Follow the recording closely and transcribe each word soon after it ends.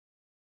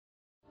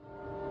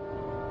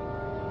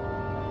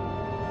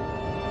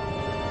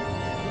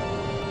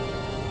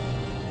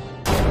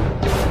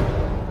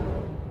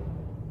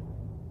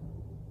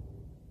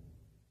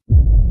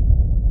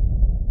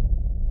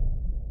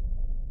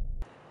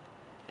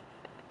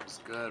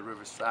What's good,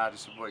 Riverside?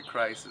 It's your boy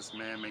Crisis,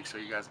 man. Make sure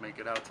you guys make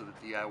it out to the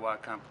D.I.Y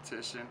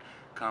competition.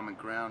 Common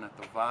Ground at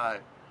the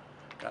Vibe.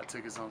 Got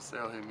tickets on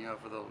sale. Hit me up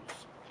for those.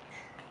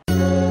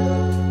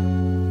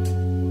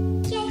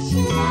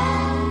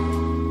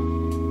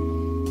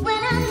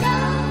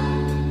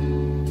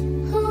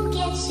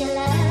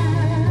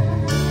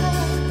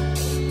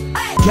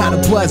 Got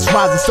a buzz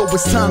rising, so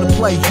it's time to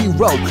play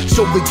hero.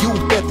 Show the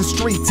youth that the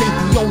streets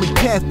ain't the only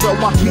path, bro.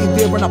 I be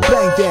there and I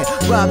bang that.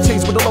 Rhyme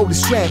chains with a loaded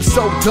strap.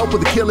 So dope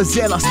with the killer's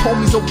head. Lost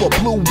homies over a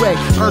blue rag.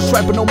 Earn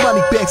strapping, no money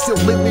back. Still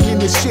living in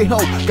this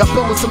shithole. Got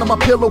bullets under my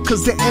pillow,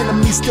 cause the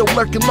enemy's still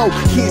lurking low.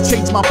 Can't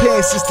change my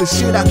past, it's the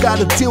shit I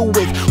gotta deal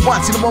with.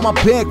 Watching them on my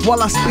back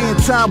while I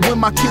spend time with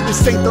my kid.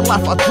 This ain't the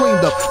life I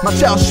dreamed of. My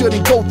child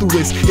shouldn't go through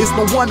this. It's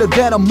no wonder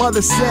that a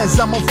mother says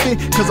I'm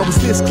unfit, cause I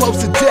was this close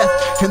to death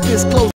and this close